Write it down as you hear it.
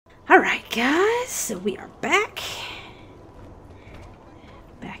Alright guys, so we are back.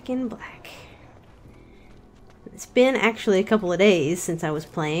 Back in black. It's been actually a couple of days since I was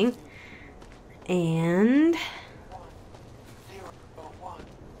playing. And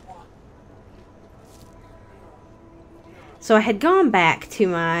so I had gone back to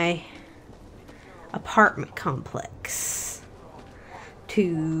my apartment complex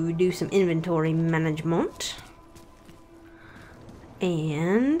to do some inventory management.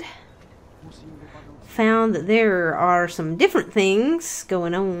 And found that there are some different things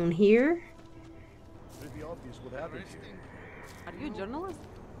going on here. Are you a journalist?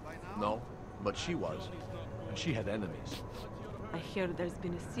 No, but she was. And she had enemies. I hear there's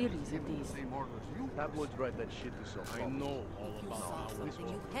been a series of these. That would write that shit to so I know all about how this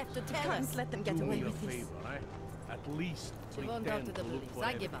You have to tell us. Let them get Do away me a with this. favor, right? At least You won't go pretend to the to look police. for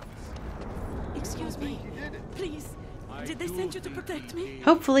I give up. evidence. Excuse me. Please. I Did they do send you to think protect he me? did,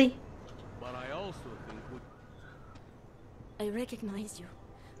 Hopefully. But I also think we... I recognize you.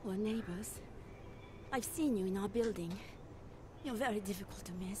 We're neighbors. I've seen you in our building. You're very difficult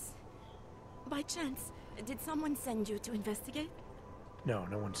to miss. By chance, did someone send you to investigate? No,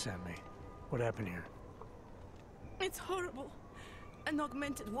 no one sent me. What happened here? It's horrible. An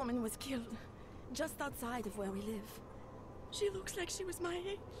augmented woman was killed, just outside of where we live. She looks like she was my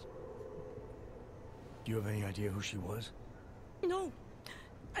age. Do you have any idea who she was? No,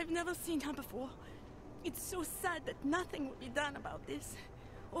 I've never seen her before. It's so sad that nothing will be done about this.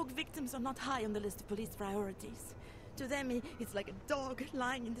 Org victims are not high on the list of police priorities. To them, it's like a dog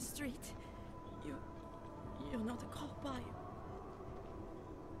lying in the street. You're not a cop, are you?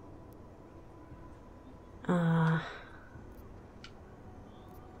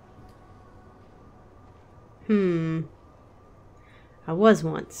 I was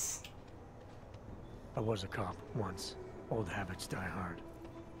once. I was a cop once. Old habits die hard.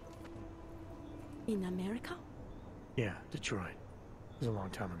 In America? Yeah, Detroit. It was a long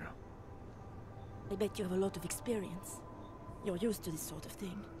time ago. I bet you have a lot of experience. You're used to this sort of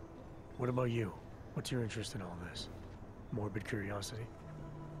thing. What about you? What's your interest in all this? Morbid curiosity?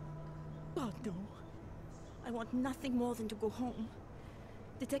 God, no. I want nothing more than to go home.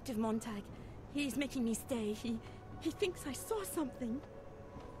 Detective Montag, he's making me stay. He thinks I saw something.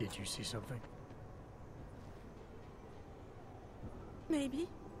 Did you see something? Maybe.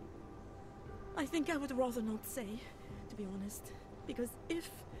 I think I would rather not say, to be honest. Because if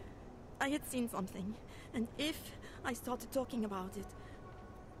I had seen something, and if I started talking about it,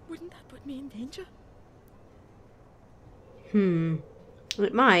 wouldn't that put me in danger?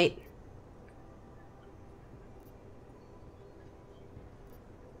 It might.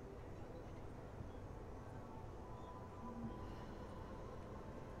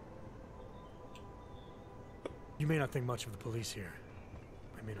 You may not think much of the police here.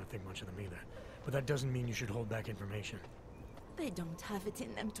 I may not think much of them either. But that doesn't mean you should hold back information. They don't have it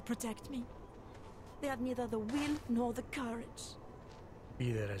in them to protect me. They have neither the will nor the courage.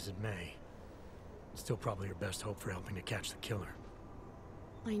 Be that as it may, it's still probably your best hope for helping to catch the killer.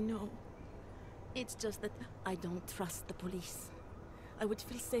 I know. It's just that I don't trust the police. I would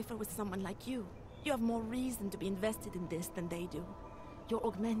feel safer with someone like you. You have more reason to be invested in this than they do. You're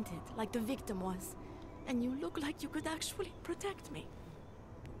augmented, like the victim was. And you look like you could actually protect me.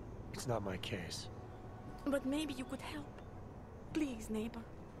 It's not my case. But maybe you could help. Please, neighbor.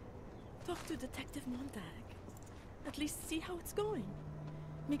 Talk to Detective Montag. At least see how it's going.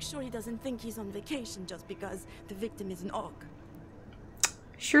 Make sure he doesn't think he's on vacation just because the victim is an aug.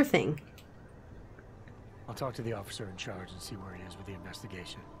 Sure thing. I'll talk to the officer in charge and see where he is with the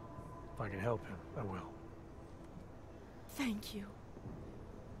investigation. If I can help him, I will. Thank you.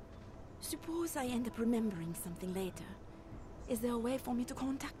 Suppose I end up remembering something later. Is there a way for me to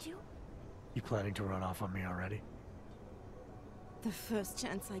contact you? You planning to run off on me already? The first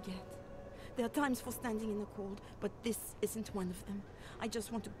chance I get. There are times for standing in the cold, but this isn't one of them. I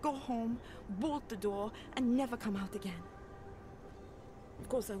just want to go home, bolt the door, and never come out again. Of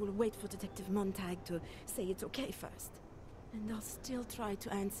course, I will wait for Detective Montag to say it's okay first. And I'll still try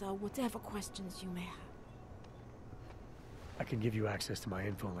to answer whatever questions you may have. I can give you access to my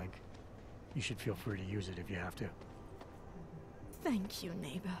info link. You should feel free to use it if you have to. Thank you,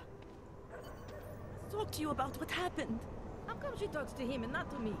 neighbor. Talk to you about what happened. How come she talks to him and not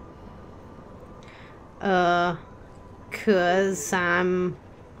to me? 'Cause I'm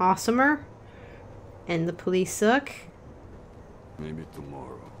awesomer and the police suck. Maybe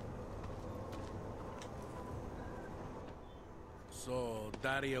tomorrow. So,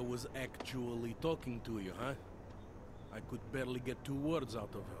 Daria was actually talking to you, huh? I could barely get 2 words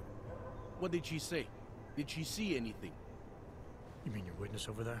out of her. What did she say? Did she see anything? You mean your witness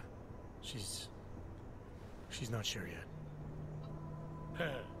over there? She's not sure yet.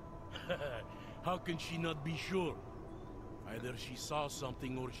 How can she not be sure? Either she saw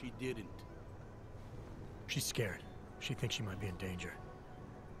something or she didn't. She's scared. She thinks she might be in danger.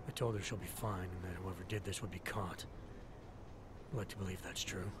 I told her she'll be fine and that whoever did this would be caught. I'd like to believe that's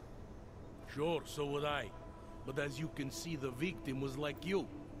true. Sure, so would I. But as you can see, the victim was like you,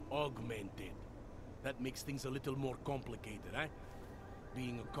 augmented. That makes things a little more complicated, eh?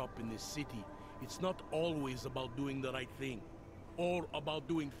 Being a cop in this city, it's not always about doing the right thing, or about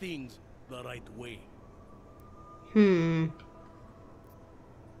doing things the right way.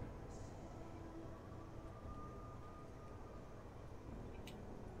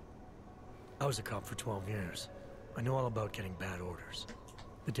 I was a cop for 12 years. I know all about getting bad orders.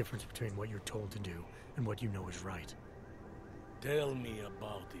 The difference between what you're told to do and what you know is right. Tell me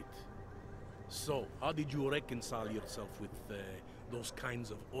about it. So, how did you reconcile yourself with those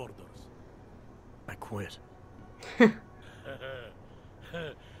kinds of orders? I quit.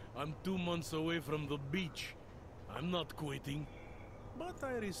 I'm 2 months away from the beach. I'm not quitting. But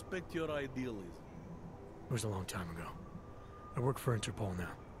I respect your idealism. It was a long time ago. I work for Interpol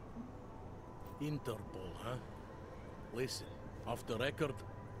now. Interpol, huh? Listen, off the record,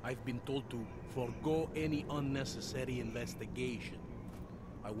 I've been told to forego any unnecessary investigation.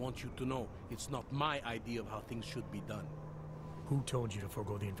 I want you to know, it's not my idea of how things should be done. Who told you to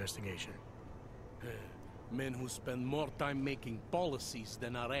forego the investigation? Men who spend more time making policies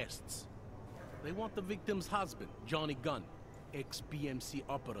than arrests. They want the victim's husband, Johnny Gunn, ex-PMC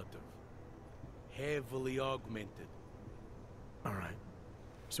operative. Heavily augmented. All right.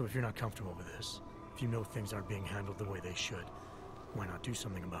 So if you're not comfortable with this, if you know things aren't being handled the way they should, why not do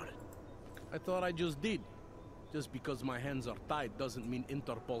something about it? I thought I just did. Just because my hands are tied doesn't mean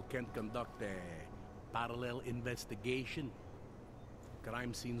Interpol can't conduct a parallel investigation.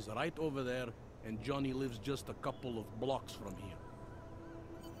 Crime scene's right over there, and Johnny lives just a couple of blocks from here.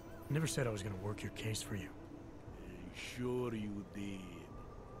 I never said I was gonna work your case for you. Sure you did.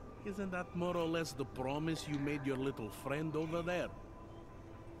 Isn't that more or less the promise you made your little friend over there?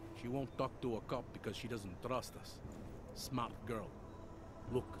 She won't talk to a cop because she doesn't trust us. Smart girl.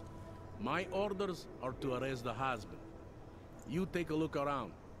 Look, my orders are to arrest the husband. You take a look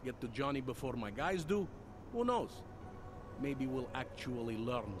around. Get to Johnny before my guys do. Who knows? Maybe we'll actually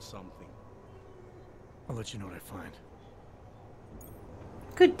learn something. I'll let you know what I find.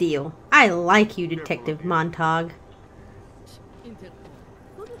 Good deal. I like you, Detective Montag. Interpol.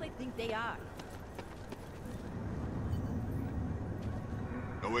 Who do they think they are?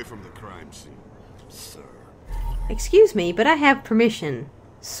 Away from the crime scene, sir. Excuse me, but I have permission,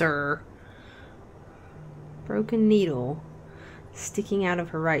 sir. Broken needle sticking out of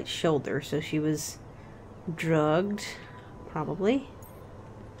her right shoulder, so she was drugged, probably.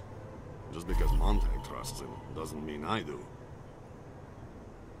 Just because Montag trusts him doesn't mean I do.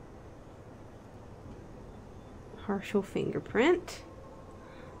 Partial fingerprint.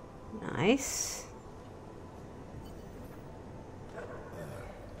 Nice.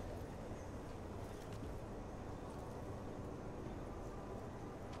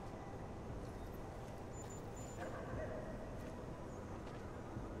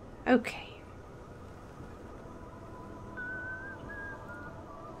 Okay.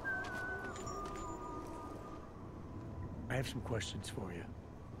 I have some questions for you.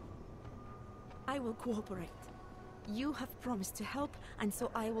 I will cooperate. You have promised to help, and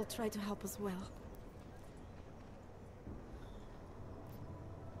so I will try to help as well.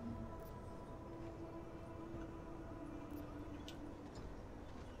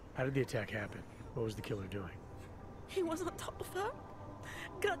 How did the attack happen? What was the killer doing? He was on top of her,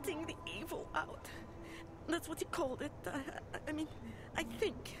 gutting the evil out. That's what he called it. I mean, I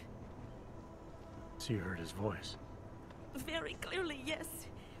think. So you heard his voice? Very clearly, yes.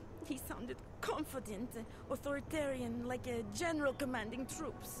 He sounded confident, authoritarian, like a general commanding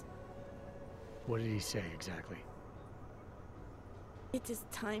troops. What did he say exactly? It is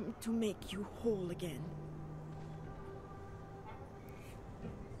time to make you whole again.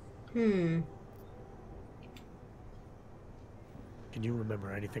 Hmm. Can you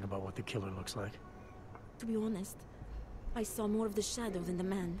remember anything about what the killer looks like? To be honest, I saw more of the shadow than the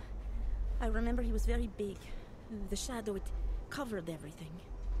man. I remember he was very big. The shadow, it covered everything.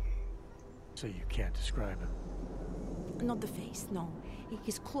 So you can't describe him? Not the face, no.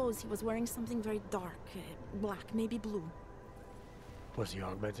 His clothes, he was wearing something very dark. Black, maybe blue. Was he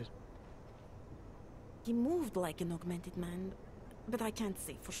augmented? He moved like an augmented man, but I can't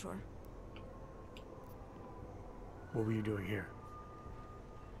say for sure. What were you doing here?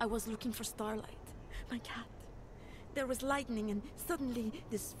 I was looking for Starlight, my cat. There was lightning and suddenly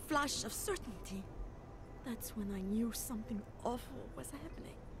this flash of certainty. That's when I knew something awful was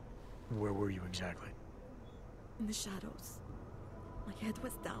happening. Where were you exactly? In the shadows. My head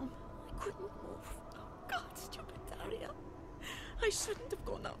was down. I couldn't move. Oh God, stupid Daria. I shouldn't have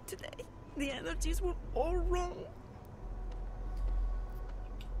gone out today. The energies were all wrong.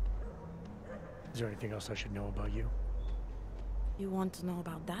 Is there anything else I should know about you? You want to know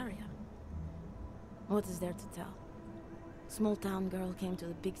about Daria? What is there to tell? Small town girl came to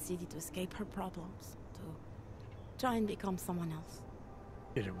the big city to escape her problems, to try and become someone else.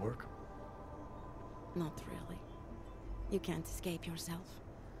 Did it work? Not really. You can't escape yourself.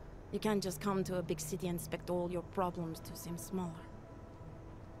 You can't just come to a big city and expect all your problems to seem smaller.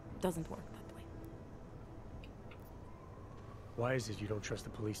 It doesn't work that way. Why is it you don't trust the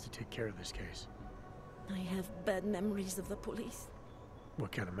police to take care of this case? I have bad memories of the police.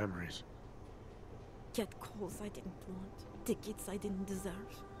 What kind of memories? Get calls I didn't want. Tickets I didn't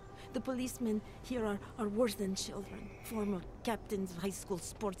deserve. The policemen here are worse than children. Former captains of high school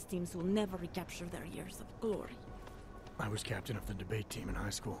sports teams who will never recapture their years of glory. I was captain of the debate team in high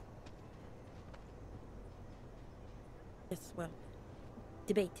school. Yes, well,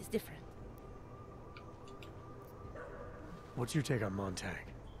 debate is different. What's your take on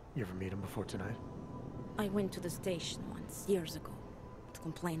Montag? You ever meet him before tonight? I went to the station once, years ago, to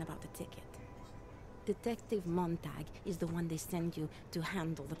complain about the ticket. Detective Montag is the one they send you to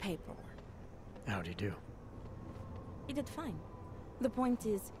handle the paperwork. How'd he do? He did fine. The point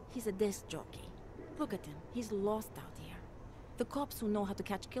is, he's a desk jockey. Look at him, he's lost out here. The cops who know how to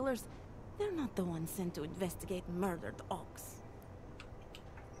catch killers, they're not the ones sent to investigate murdered ox.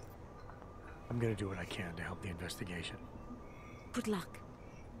 I'm gonna do what I can to help the investigation. Good luck.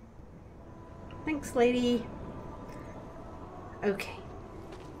 Thanks, lady. Okay.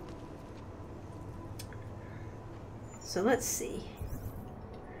 So let's see.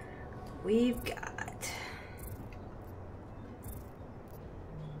 We've got...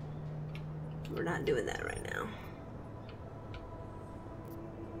 We're not doing that right now.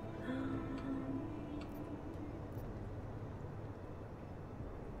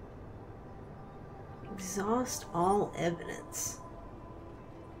 Exhaust all evidence.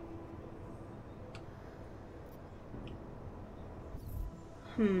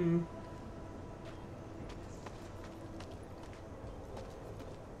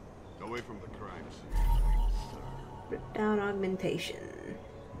 Away from the crimes. Put down augmentation.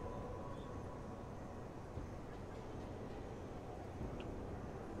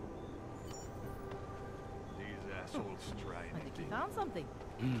 These assholes try I think you anything. found something.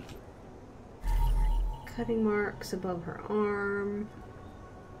 Cutting marks above her arm.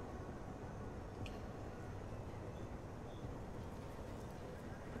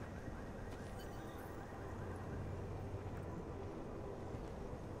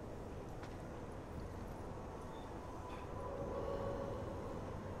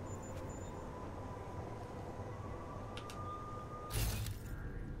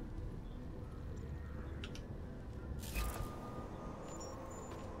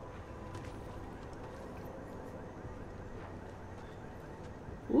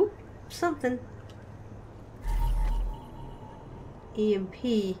 Whoop, something. EMP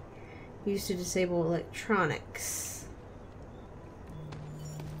used to disable electronics.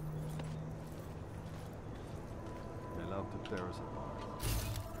 They love to tear us apart.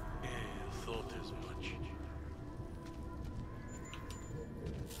 Yeah, thought as much.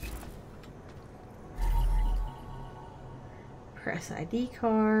 Press ID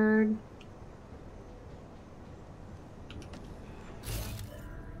card.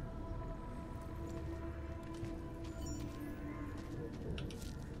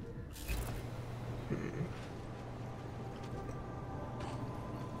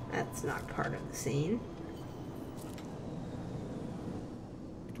 That's not part of the scene.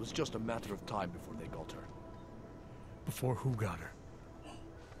 It was just a matter of time before they got her. Before who got her?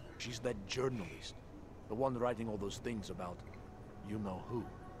 She's that journalist. The one writing all those things about you know who.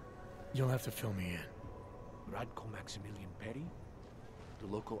 You'll have to fill me in. Radko Maximilian Perry? The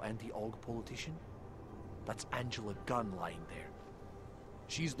local anti-AUG politician? That's Angela Gunn lying there.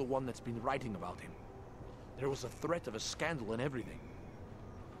 She's the one that's been writing about him. There was a threat of a scandal and everything.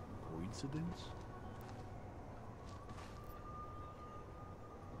 Coincidence?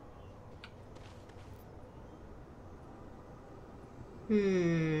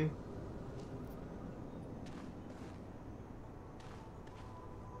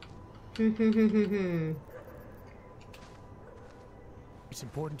 It's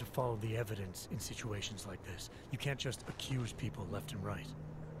important to follow the evidence in situations like this. You can't just accuse people left and right.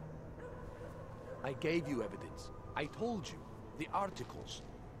 I gave you evidence. I told you, the articles.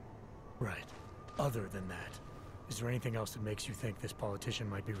 Right. Other than that, is there anything else that makes you think this politician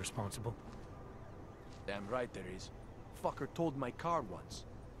might be responsible? Damn right there is. Fucker towed my car once,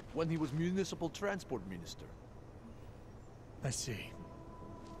 when he was municipal transport minister. I see.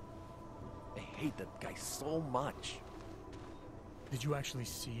 I hate that guy so much. Did you actually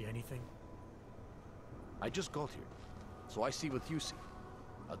see anything? I just got here, so I see what you see.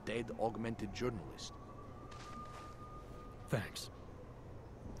 A dead, augmented journalist. Thanks.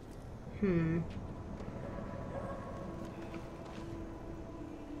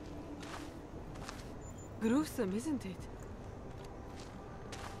 Gruesome, isn't it?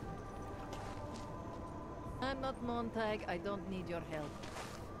 I'm not Montag. I don't need your help.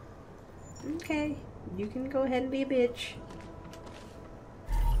 Okay, you can go ahead and be a bitch.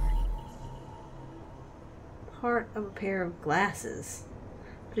 Part of a pair of glasses.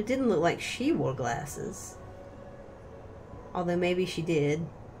 But it didn't look like she wore glasses. Although maybe she did.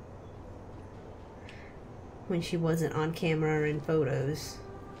 When she wasn't on camera or in photos.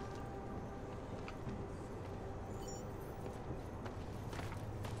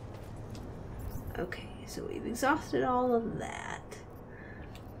 Okay, so we've exhausted all of that.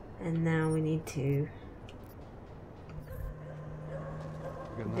 And now we need to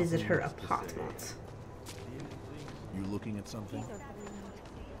visit her apartment. You looking at something?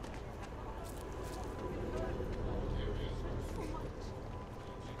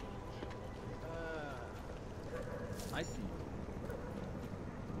 I see.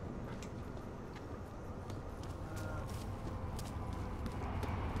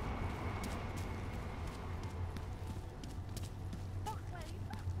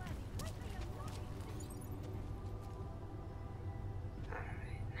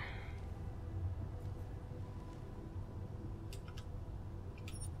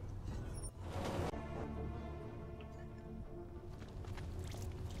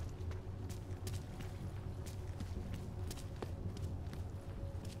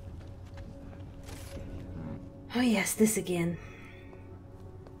 Oh yes, this again.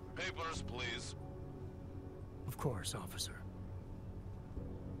 Papers, please. Of course, officer.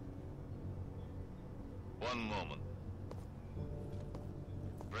 One moment.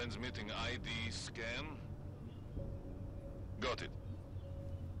 Transmitting ID scan. Got it.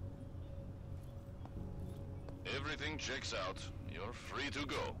 Everything checks out. You're free to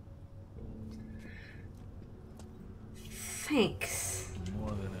go. Thanks.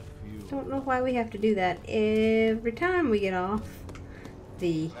 More than a few. Don't know why we have to do that every time we get off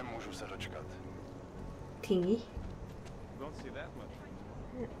the tingy. Don't see that much.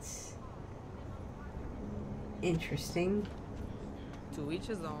 That's interesting. To each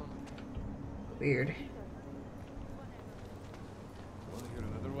his own. Weird. Want to hear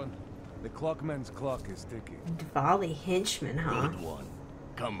another one? The clockman's clock is ticking. Diwali henchman, huh? Good one.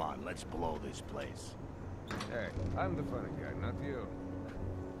 Come on, let's blow this place. Hey, I'm the funny guy, not you.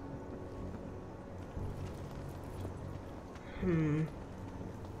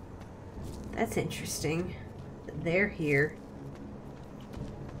 That's interesting. They're here.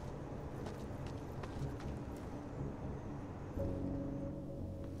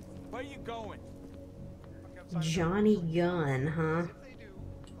 Where you going? Johnny Gunn, huh? They do.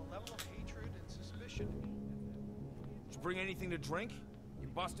 A level of hatred and suspicion. Did you bring anything to drink? You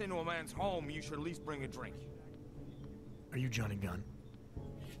bust into a man's home, you should at least bring a drink. Are you Johnny Gunn?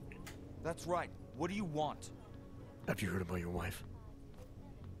 That's right. What do you want? Have you heard about your wife?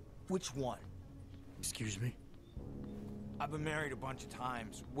 Which one? Excuse me? I've been married a bunch of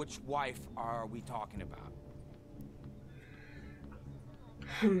times. Which wife are we talking about?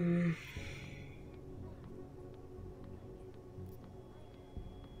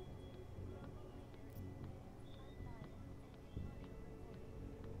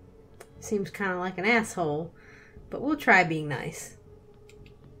 Seems kind of like an asshole, but we'll try being nice.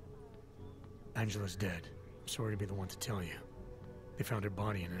 Angela's dead. Sorry to be the one to tell you. They found her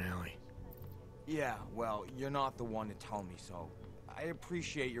body in an alley. Yeah, well, you're not the one to tell me so. I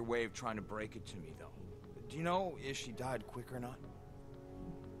appreciate your way of trying to break it to me, though. Do you know if she died quick or not?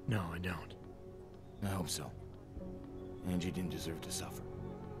 No, I don't. I hope so. Angie didn't deserve to suffer.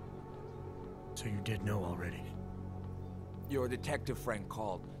 So you did know already? Your detective friend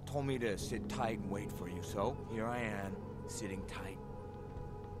called, told me to sit tight and wait for you, so here I am, sitting tight,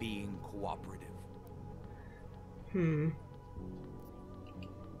 being cooperative. You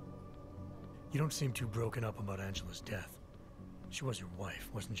don't seem too broken up about Angela's death. She was your wife,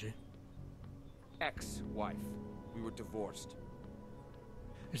 wasn't she? Ex-wife. We were divorced.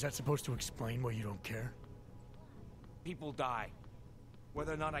 Is that supposed to explain why you don't care? People die.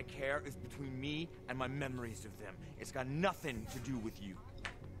 Whether or not I care is between me and my memories of them. It's got nothing to do with you.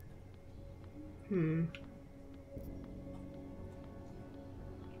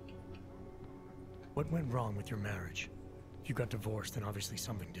 What went wrong with your marriage? If you got divorced, then obviously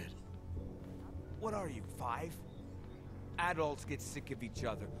something did. What are you, 5? Adults get sick of each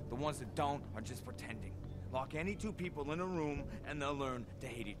other. The ones that don't are just pretending. Lock any 2 people in a room and they'll learn to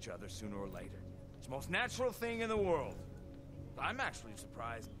hate each other sooner or later. It's the most natural thing in the world. I'm actually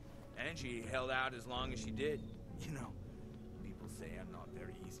surprised Angie held out as long as she did. You know, people say I'm not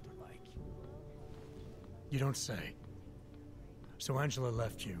very easy to like. You don't say. So Angela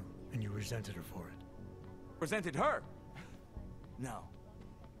left you, and you resented her for it. Resented her? No.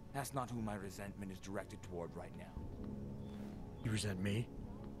 That's not who my resentment is directed toward right now. You resent me?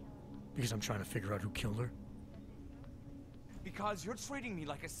 Because I'm trying to figure out who killed her? Because you're treating me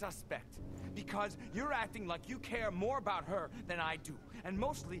like a suspect. Because you're acting like you care more about her than I do. And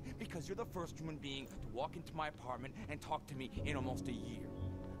mostly because you're the first human being to walk into my apartment and talk to me in almost a year.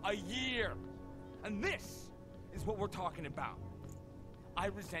 A year! And this is what we're talking about. I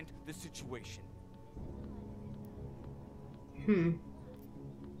resent the situation.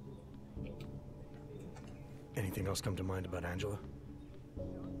 Anything else come to mind about Angela?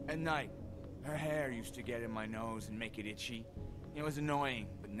 At night, her hair used to get in my nose and make it itchy. It was annoying,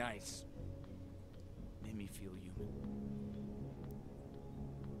 but nice. Made me feel human.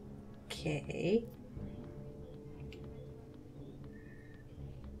 Okay.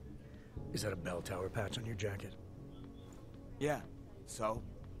 Is that a bell tower patch on your jacket? Yeah, so?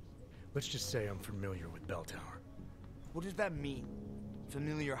 Let's just say I'm familiar with bell tower. What does that mean?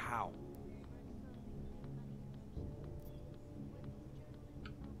 Familiar how?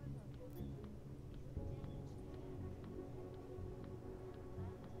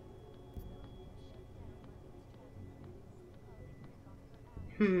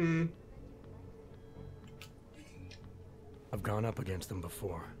 I've gone up against them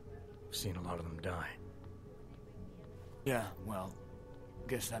before. Seen a lot of them die. Yeah, well,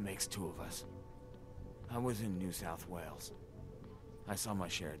 guess that makes 2 of us. I was in New South Wales. I saw my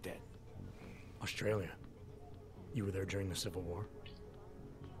share of dead. Australia? You were there during the Civil War?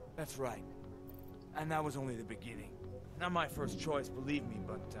 That's right. And that was only the beginning. Not my first choice, believe me,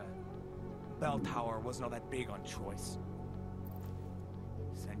 but, Bell Tower wasn't all that big on choice.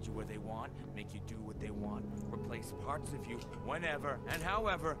 Send you where they want, make you do what they want, replace parts of you whenever and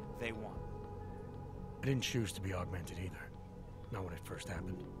however they want. I didn't choose to be augmented either. Not when it first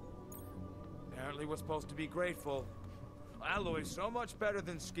happened. Apparently we're supposed to be grateful. Alloy's so much better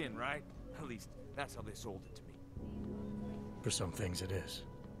than skin, right? At least, that's how they sold it to me. For some things it is.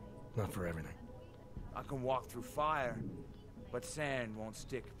 Not for everything. I can walk through fire, but sand won't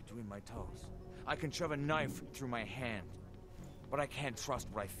stick between my toes. I can shove a knife through my hand, but I can't trust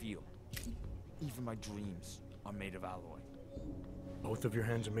what I feel. Even my dreams are made of alloy. Both of your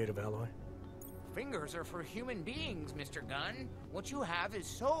hands are made of alloy? Fingers are for human beings, Mr. Gunn. What you have is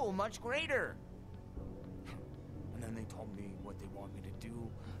so much greater. And then they told me what they want me to do,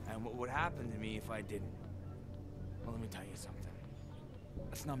 and what would happen to me if I didn't. Well, let me tell you something.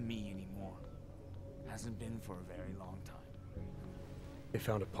 That's not me anymore. Hasn't been for a very long time. They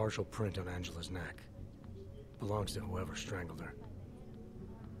found a partial print on Angela's neck. Belongs to whoever strangled her.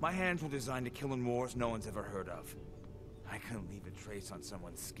 My hands were designed to kill in wars no one's ever heard of. I couldn't leave a trace on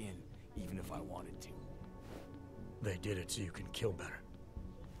someone's skin, even if I wanted to. They did it so you can kill better.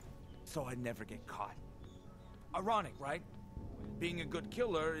 So I'd never get caught. Ironic, right? Being a good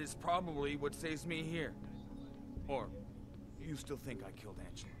killer is probably what saves me here. Or, you still think I killed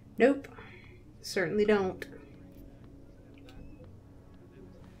Angela? Nope. Certainly don't.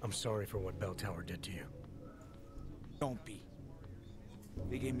 I'm sorry for what Bell Tower did to you. Don't be.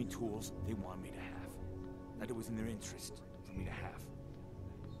 They gave me tools they wanted me to have. That it was in their interest for me to have.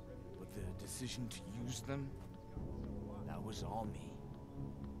 But the decision to use them, that was all me.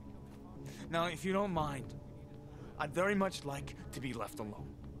 Now, if you don't mind, I'd very much like to be left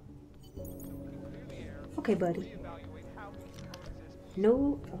alone. Okay, buddy.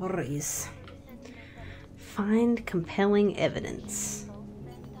 No worries. Find compelling evidence.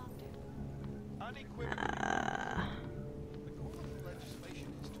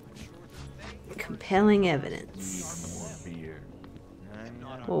 Compelling evidence.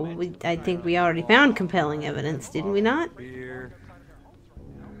 Well, I think we already found compelling evidence, didn't we not?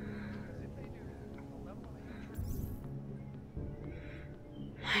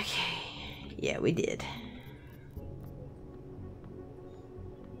 Okay. Yeah, we did.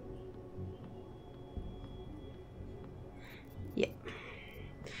 Yep.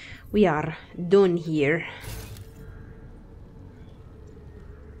 We are done here.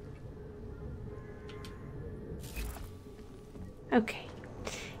 Okay.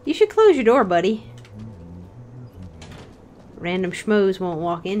 You should close your door, buddy. Random schmoes won't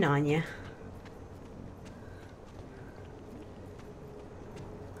walk in on you.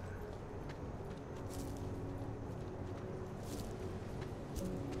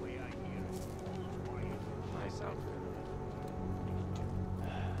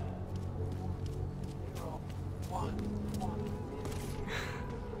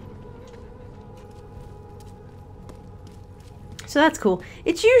 So that's cool.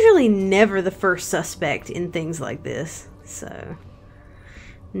 It's usually never the first suspect in things like this. So,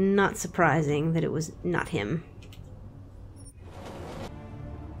 not surprising that it was not him.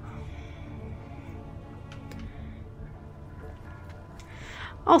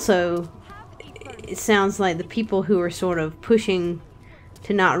 Also, it sounds like the people who are sort of pushing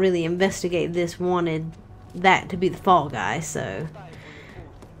to not really investigate this wanted that to be the fall guy. So,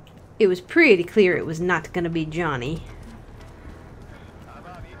 it was pretty clear it was not going to be Johnny.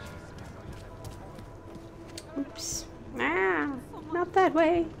 Oops. Ah, not that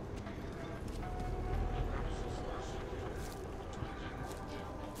way.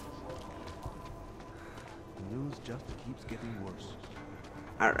 The news just keeps getting worse.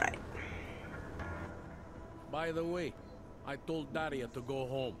 Alright. By the way, I told Daria to go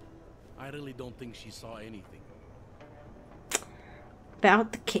home. I really don't think she saw anything.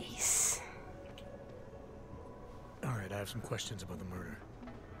 About the case. Alright, I have some questions about the murder.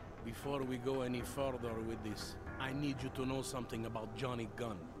 Before we go any further with this, I need you to know something about Johnny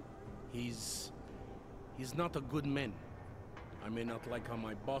Gunn. He's not a good man. I may not like how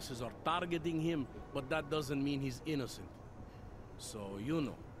my bosses are targeting him, but that doesn't mean he's innocent. So, you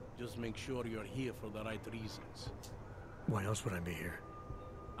know, just make sure you're here for the right reasons. Why else would I be here?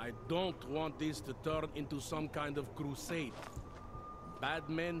 I don't want this to turn into some kind of crusade. Bad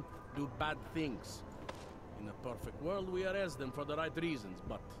men do bad things. In a perfect world, we arrest them for the right reasons,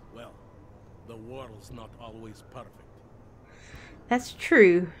 but, well, the world's not always perfect. That's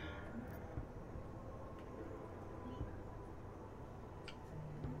true.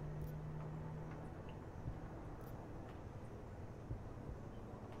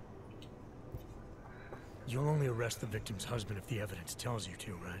 You'll only arrest the victim's husband if the evidence tells you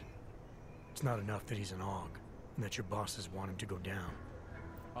to, right? It's not enough that he's an aug, and that your bosses want him to go down.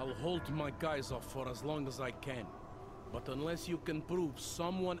 I'll hold my guys off for as long as I can. But unless you can prove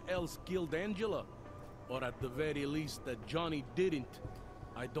someone else killed Angela, or at the very least that Johnny didn't,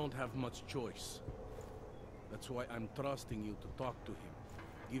 I don't have much choice. That's why I'm trusting you to talk to him.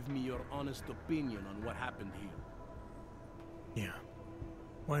 Give me your honest opinion on what happened here. Yeah.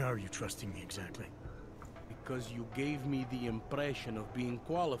 Why are you trusting me exactly? Because you gave me the impression of being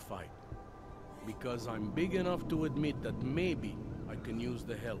qualified. Because I'm big enough to admit that maybe I can use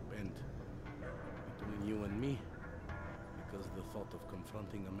the help, and between you and me, because the thought of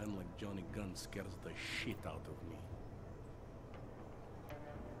confronting a man like Johnny Gunn scares the shit out of me.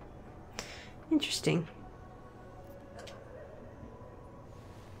 Interesting.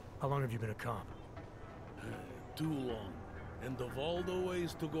 How long have you been a cop? Too long. And of all the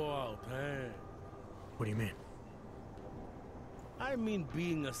ways to go out, eh? What do you mean? I mean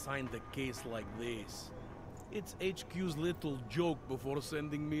being assigned a case like this. It's HQ's little joke before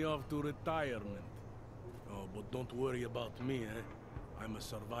sending me off to retirement. Oh, but don't worry about me, eh? I'm a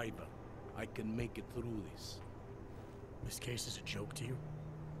survivor. I can make it through this. This case is a joke to you?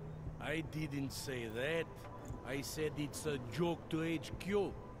 I didn't say that. I said it's a joke to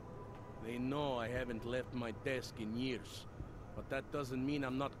HQ. They know I haven't left my desk in years. But that doesn't mean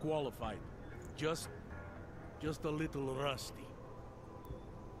I'm not qualified. Just a little rusty.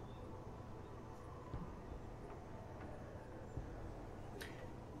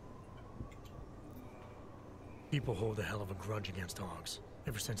 People hold a hell of a grudge against Augs,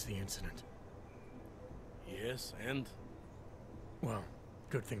 ever since the incident. Yes, and? Well,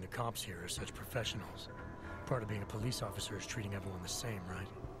 good thing the cops here are such professionals. Part of being a police officer is treating everyone the same, right?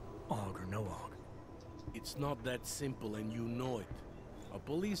 Aug or no Aug. It's not that simple, and you know it. A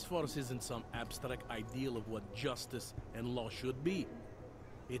police force isn't some abstract ideal of what justice and law should be.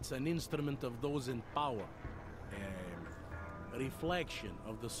 It's an instrument of those in power. A reflection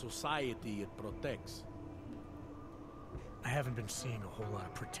of the society it protects. I haven't been seeing a whole lot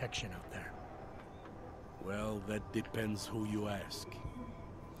of protection out there. Well, that depends who you ask.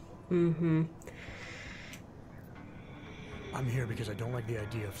 Mm-hmm. I'm here because I don't like the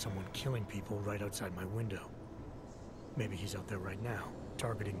idea of someone killing people right outside my window. Maybe he's out there right now,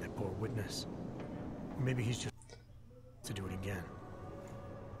 targeting that poor witness. Or maybe he's just to do it again.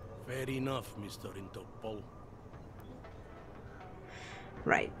 Fair enough, Mr. Interpol.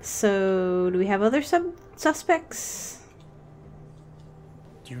 Right, so do we have other suspects?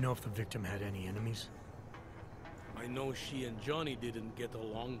 Do you know if the victim had any enemies? I know she and Johnny didn't get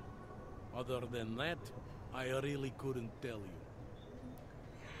along. Other than that, I really couldn't tell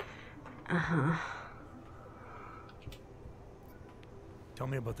you. Uh-huh. Tell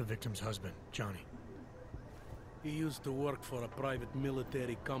me about the victim's husband, Johnny. He used to work for a private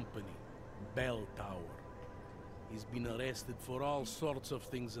military company, Bell Tower. He's been arrested for all sorts of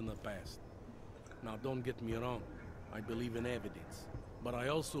things in the past. Now, don't get me wrong. I believe in evidence. But I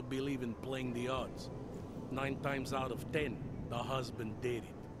also believe in playing the odds. 9 times out of 10, the husband did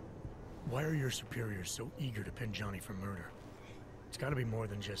it. Why are your superiors so eager to pin Johnny for murder? It's gotta be more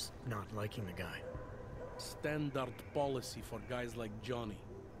than just not liking the guy. Standard policy for guys like Johnny.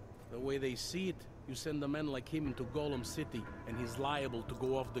 The way they see it, you send a man like him into Golem City, and he's liable to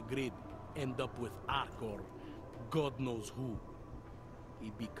go off the grid, end up with Ark or God knows who. He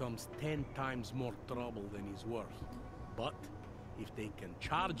becomes 10 times more trouble than he's worth. But if they can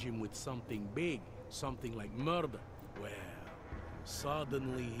charge him with something big, something like murder, well,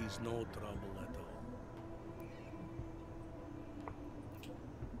 suddenly he's no trouble at all.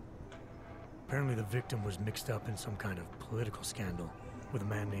 Apparently the victim was mixed up in some kind of political scandal with a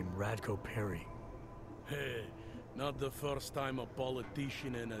man named Radko Perry. Hey, not the first time a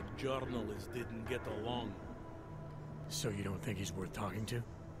politician and a journalist didn't get along. So you don't think he's worth talking to?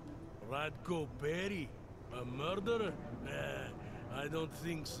 Radko Perry? A murderer? I don't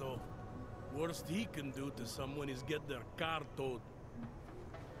think so. Worst he can do to someone is get their car towed.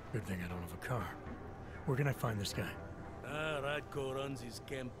 Good thing I don't have a car. Where can I find this guy? Radko runs his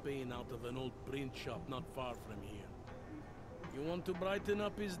campaign out of an old print shop not far from here. You want to brighten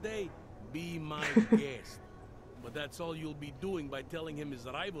up his day? Be my guest. But that's all you'll be doing by telling him his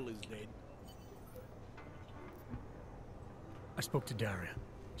rival is dead. I spoke to Daria.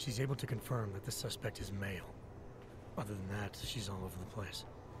 She's able to confirm that the suspect is male. Other than that, she's all over the place.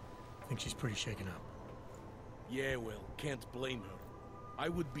 I think she's pretty shaken up. Yeah, well, can't blame her. I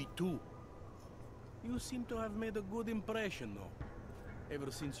would be too. You seem to have made a good impression, though.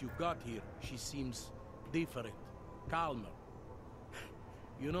 Ever since you got here, she seems different, calmer.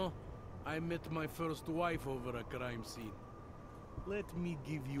 You know, I met my first wife over a crime scene. Let me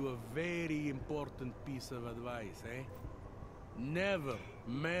give you a very important piece of advice, eh? Never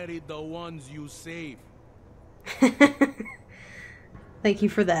marry the ones you save. Thank you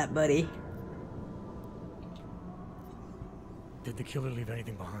for that, buddy. Did the killer leave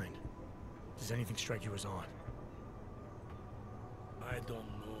anything behind? Does anything strike you as odd? I don't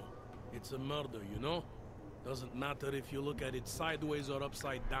know. It's a murder, you know? Doesn't matter if you look at it sideways or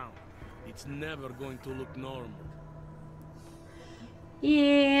upside down. It's never going to look normal.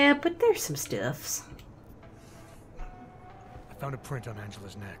 Yeah, but there's some stuffs. I found a print on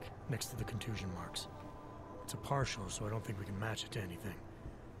Angela's neck, next to the contusion marks. It's a partial, so I don't think we can match it to anything.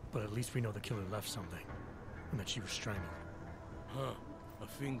 But at least we know the killer left something, and that she was strangled. Huh, a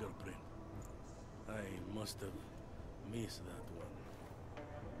fingerprint. I must have missed that one.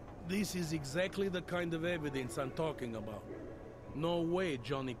 This is exactly the kind of evidence I'm talking about. No way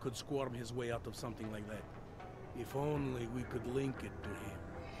Johnny could squirm his way out of something like that. If only we could link it to him.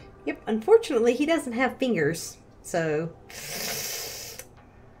 Yep, unfortunately he doesn't have fingers, so...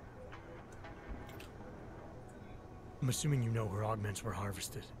 I'm assuming you know her augments were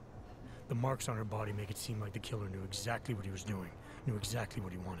harvested. The marks on her body make it seem like the killer knew exactly what he was doing, knew exactly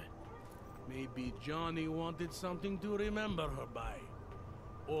what he wanted. Maybe Johnny wanted something to remember her by.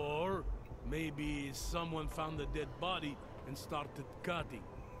 Or maybe someone found a dead body and started cutting.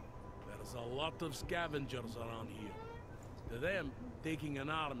 There's a lot of scavengers around here. To them, taking an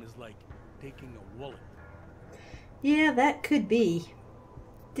arm is like taking a wallet. Yeah, that could be.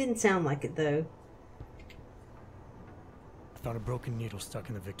 Didn't sound like it, though. I found a broken needle stuck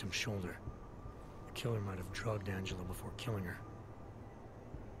in the victim's shoulder. The killer might have drugged Angela before killing her.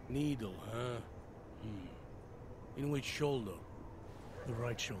 Needle, huh? In which shoulder? The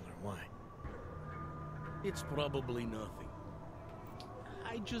right shoulder. Why? It's probably nothing.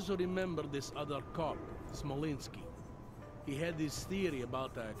 I just remember this other cop, Smolinski. He had this theory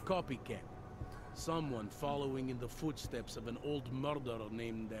about a copycat. Someone following in the footsteps of an old murderer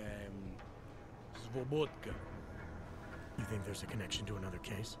named, Svobotka. You think there's a connection to another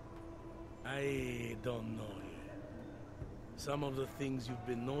case? I don't know yet. Some of the things you've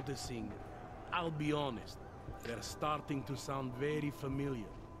been noticing, I'll be honest, they're starting to sound very familiar.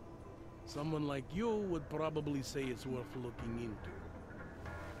 Someone like you would probably say it's worth looking into.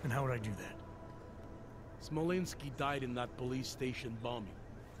 And how would I do that? Smolinski died in that police station bombing.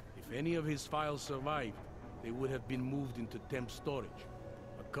 If any of his files survived, they would have been moved into temp storage,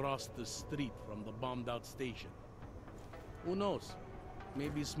 across the street from the bombed-out station. Who knows?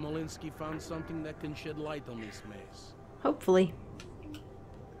 Maybe Smolinski found something that can shed light on this mess. Hopefully.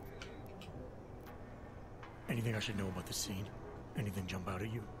 Anything I should know about the scene? Anything jump out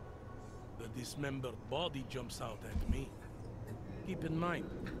at you? The dismembered body jumps out at me. Keep in mind,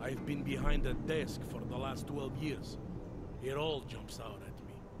 I've been behind a desk for the last 12 years. It all jumps out at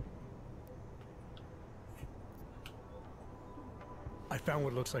me. I found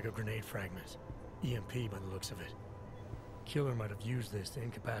what looks like a grenade fragment. EMP by the looks of it. Killer might have used this to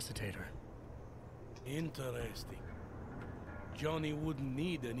incapacitate her. Interesting. Johnny wouldn't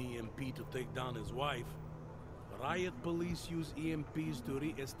need an EMP to take down his wife. Riot police use EMPs to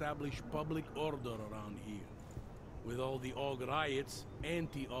re-establish public order around here. With all the AUG riots,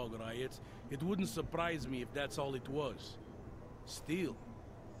 anti-AUG riots, it wouldn't surprise me if that's all it was. Still,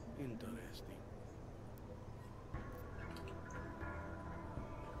 interesting.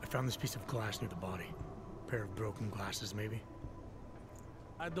 I found this piece of glass near the body. A pair of broken glasses, maybe?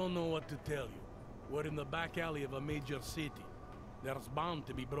 I don't know what to tell you. We're in the back alley of a major city. There's bound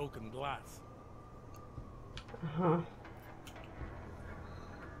to be broken glass. Uh-huh.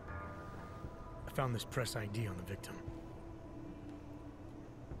 I found this press ID on the victim.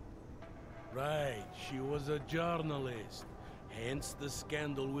 Right, she was a journalist. Hence the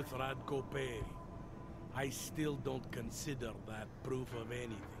scandal with Radko Perry. I still don't consider that proof of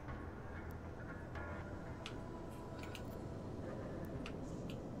anything.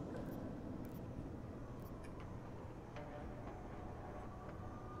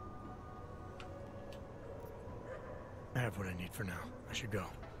 I have what I need for now. I should go.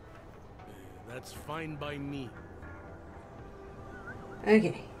 That's fine by me.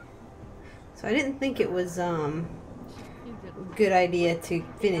 Okay. So I didn't think it was a good idea to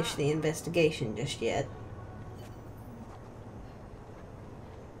finish the investigation just yet.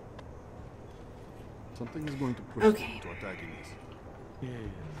 Something is going to push Okay. them into attacking us. Yeah,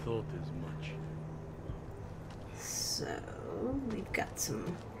 thought as much. So we've got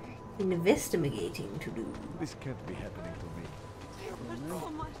some investigating to do. This can't be happening to me.